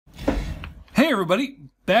Hey everybody,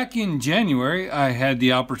 back in January I had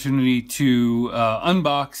the opportunity to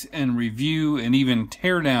unbox and review and even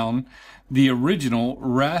tear down the original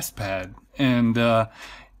Raspad. And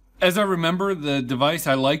as I remember the device,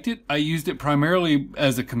 I liked it. I used it primarily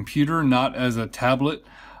as a computer, not as a tablet.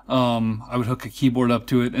 I would hook a keyboard up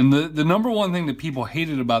to it. And the number one thing that people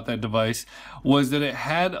hated about that device was that it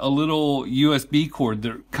had a little USB cord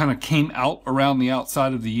that kind of came out around the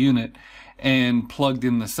outside of the unit and plugged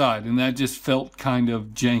in the side, and that just felt kind of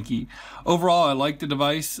janky. Overall, I liked the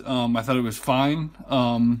device. I thought it was fine,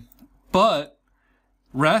 but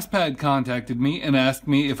Raspad contacted me and asked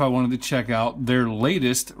me if I wanted to check out their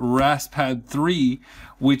latest Raspad3,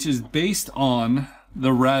 which is based on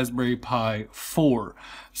the Raspberry Pi 4.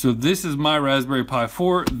 So this is my Raspberry Pi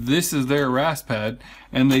 4, this is their Raspad,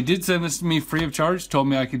 and they did send this to me free of charge, told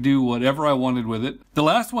me I could do whatever I wanted with it. The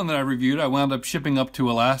last one that I reviewed, I wound up shipping up to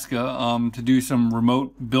Alaska to do some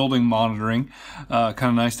remote building monitoring. Kind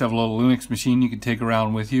of nice to have a little Linux machine you could take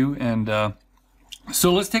around with you. And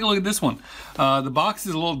so let's take a look at this one. The box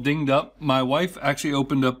is a little dinged up. My wife actually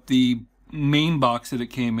opened up the main box that it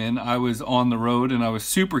came in. I was on the road and I was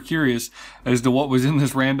super curious as to what was in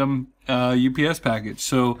this random UPS package.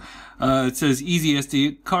 So it says easy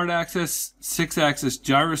SD card access, 6-axis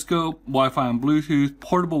gyroscope, Wi-Fi and Bluetooth,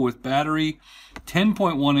 portable with battery,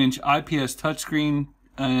 10.1-inch IPS touchscreen,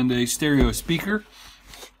 and a stereo speaker.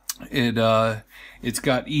 It's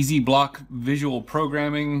got easy block visual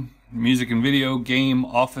programming, music and video, game,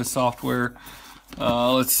 office software.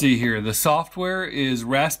 Let's see here. The software is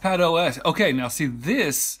Raspad OS. Okay, now see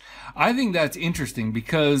this, I think that's interesting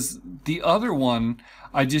because the other one,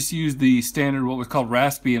 I just used the standard, what was called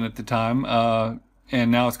Raspbian at the time,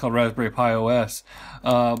 and now it's called Raspberry Pi OS.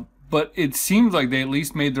 But it seems like they at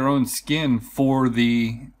least made their own skin for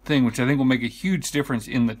the thing, which I think will make a huge difference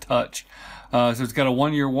in the touch. So it's got a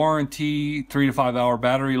 1-year warranty, 3 to 5 hour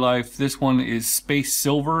battery life. This one is space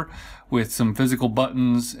silver with some physical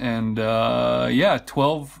buttons, and yeah,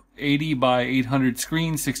 1280 by 800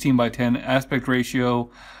 screen, 16 by 10 aspect ratio,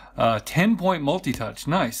 10-point multi-touch.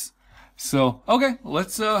 Nice. So okay,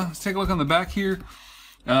 let's take a look on the back here.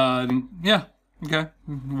 Yeah, okay.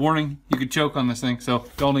 Warning: you could choke on this thing, so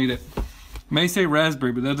don't eat it. May say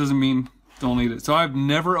raspberry, but that doesn't mean don't eat it. So I've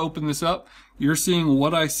never opened this up. You're seeing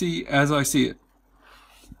what I see as I see it.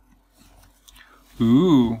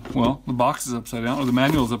 Ooh, well, the box is upside down, or the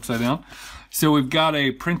manual is upside down. So we've got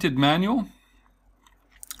a printed manual,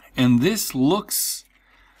 and this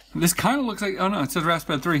kind of looks like, oh no, it says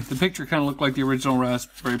Raspad 3. The picture kind of looked like the original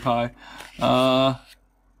Raspberry Pi.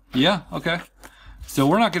 Yeah, okay. So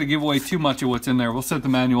we're not going to give away too much of what's in there. We'll set the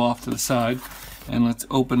manual off to the side, and let's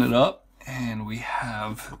open it up. And we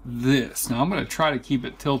have this. Now I'm going to try to keep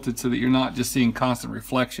it tilted so that you're not just seeing constant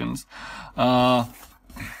reflections.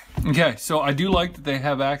 Okay, so I do like that they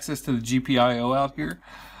have access to the GPIO out here.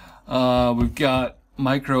 We've got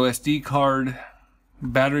micro SD card,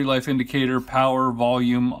 battery life indicator, power,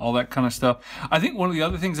 volume, all that kind of stuff. I think one of the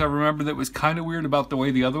other things I remember that was kind of weird about the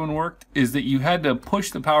way the other one worked is that you had to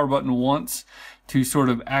push the power button once to sort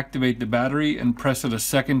of activate the battery and press it a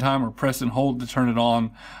second time, or press and hold to turn it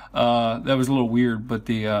on. That was a little weird, but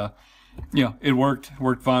you know, it worked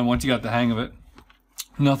fine once you got the hang of it.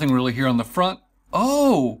 Nothing really here on the front.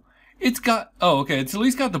 Oh, it's got, oh, okay, it's at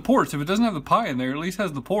least got the ports. If it doesn't have the Pi in there, it at least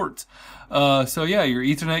has the ports. So yeah, your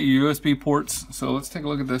Ethernet, your USB ports. So let's take a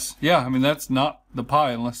look at this. Yeah, I mean, that's not the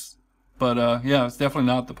Pi unless, but yeah, it's definitely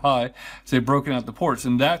not the Pi. So they've broken out the ports,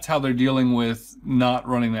 and that's how they're dealing with not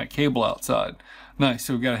running that cable outside. Nice.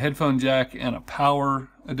 So we've got a headphone jack and a power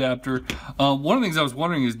adapter. One of the things I was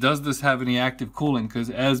wondering is, does this have any active cooling? Because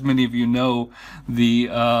as many of you know, the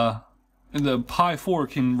Pi 4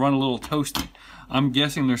 can run a little toasty. I'm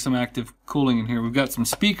guessing there's some active cooling in here. We've got some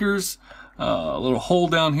speakers, a little hole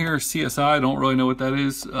down here, CSI, I don't really know what that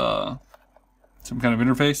is. Some kind of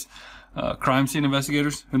interface. Crime scene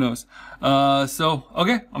investigators, who knows. So,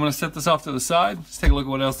 okay, I'm going to set this off to the side. Let's take a look at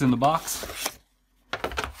what else is in the box.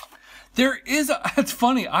 There is, it's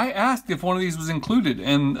funny, I asked if one of these was included,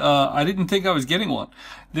 and I didn't think I was getting one.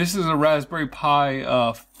 This is a Raspberry Pi 2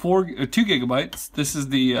 gigabytes. This is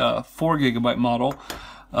the 4 gigabyte model.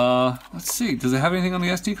 Let's see, does it have anything on the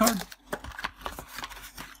SD card?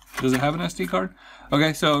 Does it have an SD card?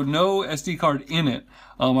 Okay, so no SD card in it.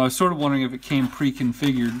 I was sort of wondering if it came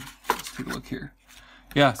pre-configured. Let's take a look here.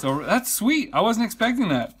 Yeah, so that's sweet. I wasn't expecting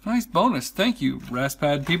that. Nice bonus. Thank you,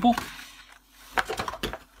 Raspad people.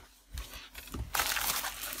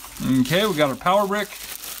 Okay, we got our power brick.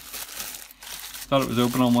 Thought it was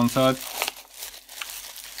open on one side.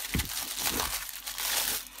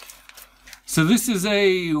 So this is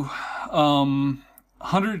a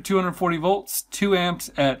 100 to 240 volts, 2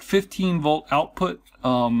 amps at 15 volt output.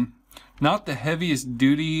 Not the heaviest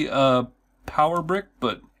duty power brick,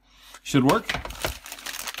 but should work.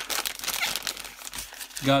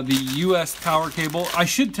 Got the US power cable. I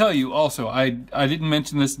should tell you also, I didn't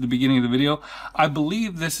mention this at the beginning of the video. I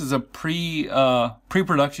believe this is a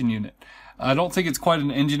pre-production unit. I don't think it's quite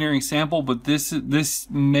an engineering sample, but this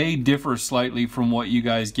may differ slightly from what you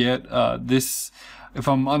guys get. This, if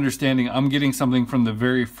I'm understanding, I'm getting something from the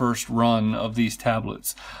very first run of these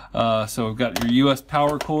tablets. So we've got your US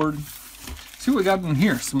power cord. See what we got in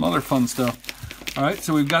here, some other fun stuff. All right,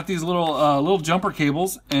 so we've got these little jumper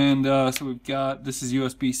cables, and so we've got, this is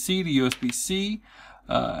USB-C to USB-C.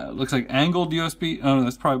 Looks like angled USB. Oh no,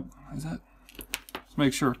 that's probably, is that? Let's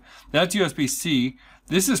make sure. That's USB-C.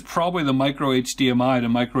 This is probably the micro HDMI to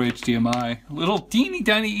micro HDMI. Little teeny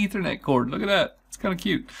tiny Ethernet cord. Look at that. It's kind of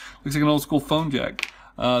cute. Looks like an old school phone jack.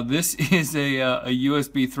 This is a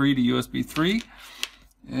USB 3 to USB 3,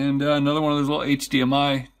 and another one of those little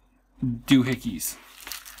HDMI doohickeys.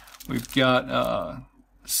 We've got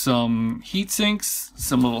some heat sinks,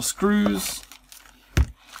 some little screws,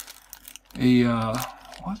 what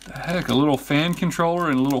the heck, a little fan controller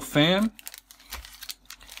and a little fan,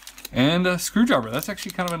 and a screwdriver. That's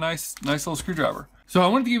actually kind of a nice little screwdriver. So I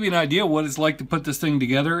wanted to give you an idea what it's like to put this thing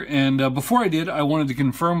together, and before I did, I wanted to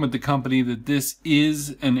confirm with the company that this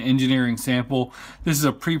is an engineering sample. This is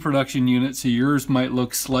a pre-production unit, so yours might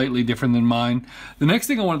look slightly different than mine. The next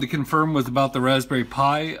thing I wanted to confirm was about the Raspberry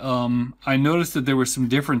Pi. I noticed that there were some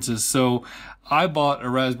differences, so I bought a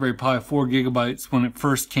Raspberry Pi 4 gigabytes when it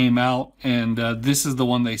first came out, and this is the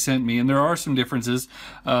one they sent me, and there are some differences.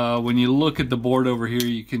 When you look at the board over here,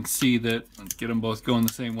 you can see that, let's get them both going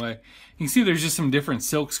the same way. You can see there's just some different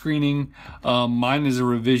silk screening. Mine is a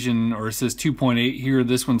revision, or it says 2.8 here.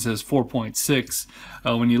 This one says 4.6.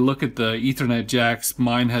 When you look at the Ethernet jacks,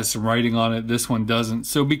 mine has some writing on it. This one doesn't.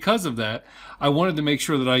 So because of that, I wanted to make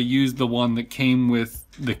sure that I used the one that came with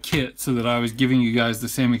the kit so that I was giving you guys the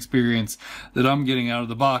same experience that I'm getting out of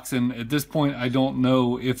the box. And at this point, I don't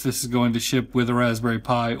know if this is going to ship with a Raspberry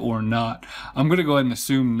Pi or not. I'm going to go ahead and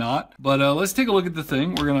assume not. But let's take a look at the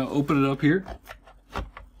thing. We're going to open it up here.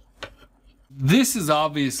 This is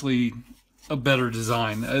obviously a better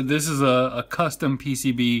design. This is a custom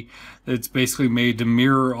PCB that's basically made to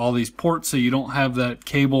mirror all these ports so you don't have that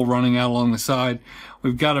cable running out along the side.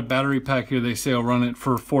 We've got a battery pack here. They say I'll run it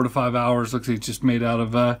for 4 to 5 hours. Looks like it's just made out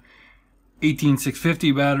of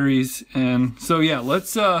 18650 batteries. And so yeah,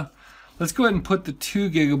 let's go ahead and put the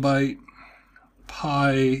 2 gigabyte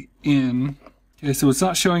Pi in. Okay, so it's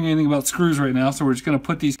not showing anything about screws right now, so we're just going to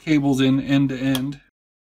put these cables in end to end.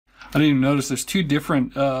 I didn't even notice there's 2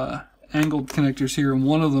 different angled connectors here, and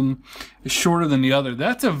one of them is shorter than the other.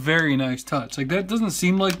 That's a very nice touch. Like, that doesn't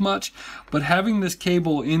seem like much, but having this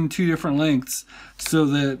cable in 2 different lengths so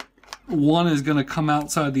that one is going to come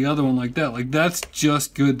outside the other one like that, like, that's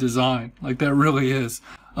just good design. Like, that really is.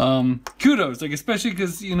 Kudos, like, especially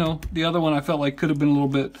because, you know, the other one I felt like could have been a little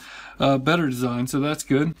bit better design, so that's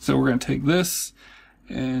good. So we're going to take this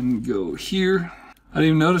and go here. I didn't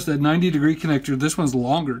even notice that 90-degree connector. This one's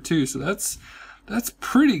longer too, so that's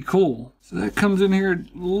pretty cool. So that comes in here,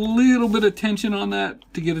 a little bit of tension on that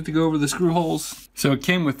to get it to go over the screw holes. So it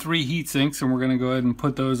came with 3 heat sinks, and we're going to go ahead and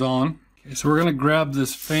put those on. Okay, so we're going to grab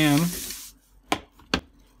this fan,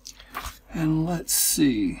 and let's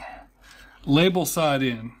see, label side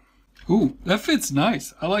in. Ooh, that fits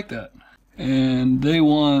nice. I like that. And they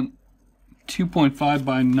want 2.5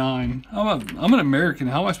 by 9. I'm an American.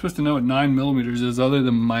 How am I supposed to know what 9 millimeters is other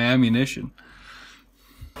than my ammunition?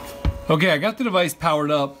 Okay, I got the device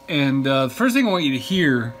powered up, and the first thing I want you to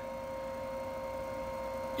hear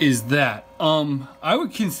is that. I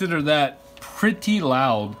would consider that pretty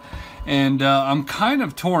loud, and I'm kind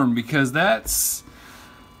of torn because that's,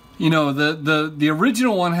 you know, the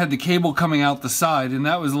original one had the cable coming out the side, and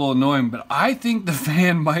that was a little annoying, but I think the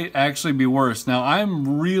fan might actually be worse. Now,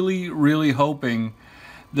 I'm really hoping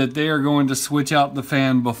that they are going to switch out the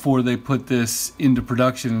fan before they put this into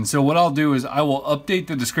production. And so what I'll do is I will update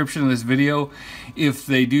the description of this video if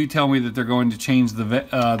they do tell me that they're going to change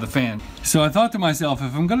the fan. So I thought to myself,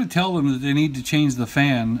 if I'm going to tell them that they need to change the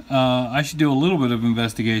fan, I should do a little bit of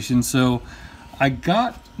investigation. So I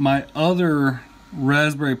got my other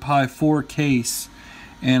Raspberry Pi 4 case,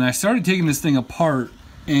 and I started taking this thing apart,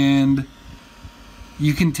 and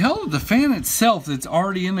you can tell that the fan itself that's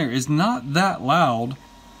already in there is not that loud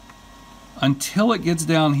until it gets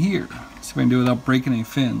down here. See if I can do it without breaking any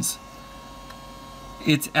fins.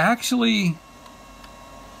 It's actually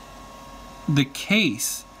the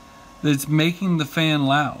case that's making the fan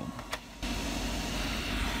loud.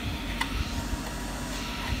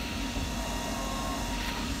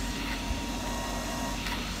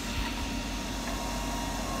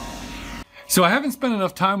 So I haven't spent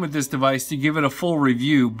enough time with this device to give it a full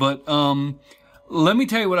review, but let me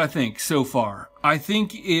tell you what I think so far. I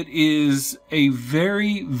think it is a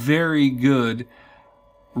very, very good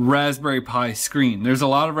Raspberry Pi screen. There's a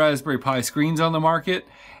lot of Raspberry Pi screens on the market,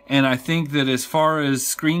 and I think that as far as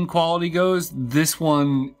screen quality goes, this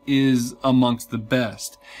one is amongst the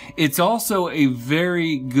best. It's also a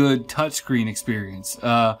very good touchscreen experience.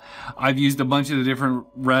 I've used a bunch of the different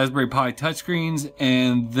Raspberry Pi touchscreens,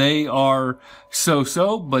 and they are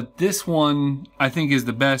so-so, but this one I think is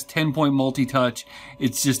the best. 10-point multi-touch.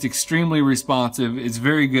 It's just extremely responsive. It's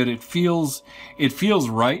very good. It feels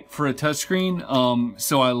right for a touchscreen,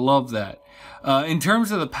 so I love that. In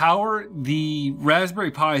terms of the power, the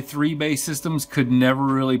Raspberry Pi 3 based systems could never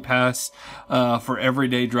really pass for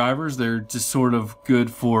everyday drivers. They're just sort of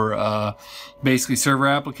good for basically server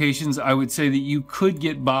applications. I would say that you could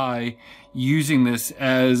get by using this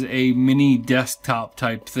as a mini desktop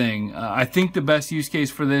type thing. I think the best use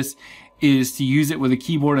case for this is to use it with a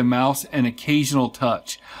keyboard and mouse and occasional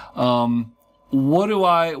touch. What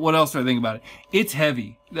else do I think about it? It's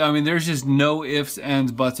heavy. I mean, there's just no ifs,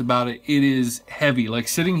 ands, buts about it. It is heavy. Like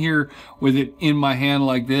sitting here with it in my hand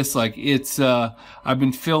like this, like it's, I've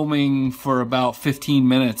been filming for about 15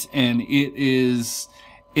 minutes and it's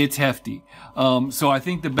hefty. So I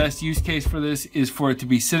think the best use case for this is for it to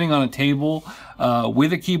be sitting on a table,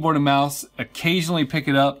 with a keyboard and mouse, occasionally pick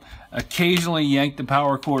it up, occasionally yank the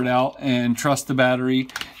power cord out and trust the battery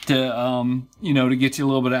to, you know, to get you a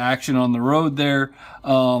little bit of action on the road there.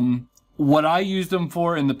 What I used them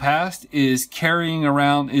for in the past is carrying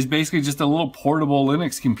around, is basically just a little portable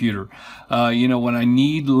Linux computer. You know, when I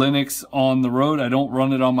need Linux on the road, I don't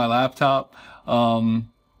run it on my laptop.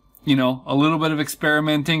 You know, a little bit of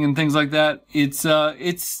experimenting and things like that. It's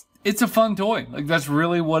a fun toy. Like, that's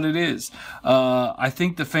really what it is. I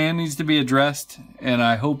think the fan needs to be addressed, and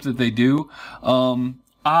I hope that they do.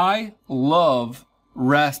 I love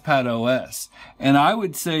Raspad OS, and I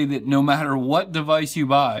would say that no matter what device you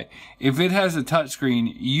buy, if it has a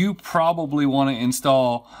touchscreen, you probably want to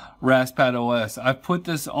install Raspad OS. I've put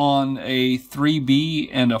this on a 3B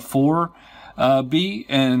and a 4B,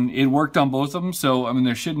 and it worked on both of them, so I mean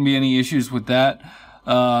there shouldn't be any issues with that.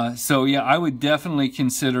 So yeah, I would definitely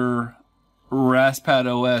consider Raspad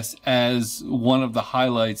OS as one of the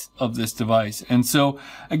highlights of this device. And so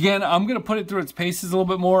again, I'm going to put it through its paces a little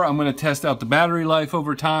bit more. I'm going to test out the battery life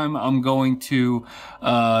over time. I'm going to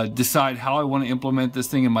decide how I want to implement this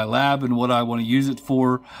thing in my lab and what I want to use it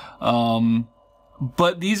for.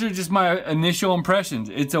 But these are just my initial impressions.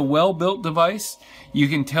 It's a well-built device. You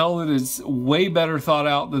can tell that it's way better thought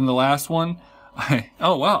out than the last one.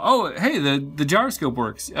 Oh wow! Oh hey, the gyroscope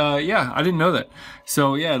works. Yeah, I didn't know that.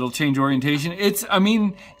 So yeah, it'll change orientation. I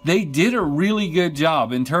mean, they did a really good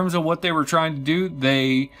job in terms of what they were trying to do.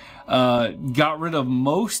 They got rid of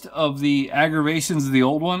most of the aggravations of the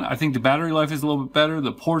old one. I think the battery life is a little bit better.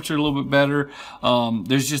 The ports are a little bit better.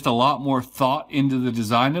 There's just a lot more thought into the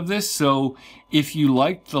design of this. So if you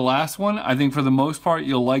liked the last one, I think for the most part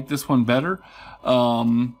you'll like this one better.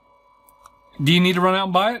 Do you need to run out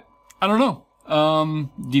and buy it? I don't know.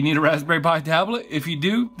 Do you need a Raspberry Pi tablet? If you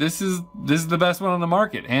do, this is the best one on the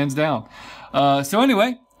market, hands down. So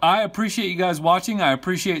anyway, I appreciate you guys watching. I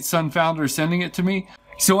appreciate SunFounder sending it to me.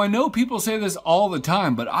 So I know people say this all the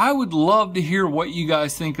time, but I would love to hear what you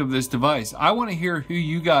guys think of this device. I want to hear who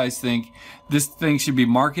you guys think this thing should be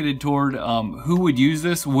marketed toward. Who would use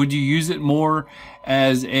this? Would you use it more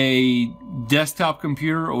as a desktop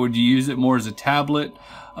computer, or would you use it more as a tablet?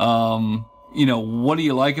 You know, what do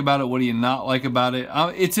you like about it? What do you not like about it?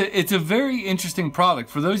 It's a very interesting product.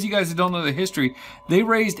 For those of you guys that don't know the history, they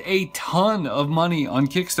raised a ton of money on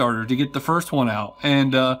Kickstarter to get the first one out.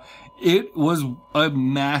 And, it was a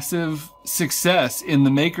massive success in the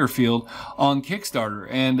maker field on Kickstarter.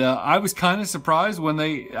 And, I was kind of surprised when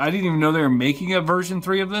I didn't even know they were making a version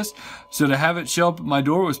 3 of this. So to have it show up at my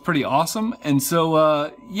door was pretty awesome. And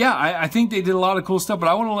so, yeah, I think they did a lot of cool stuff, but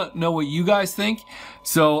I want to know what you guys think.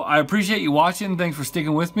 So I appreciate you watching. Thanks for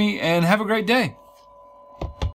sticking with me, and have a great day.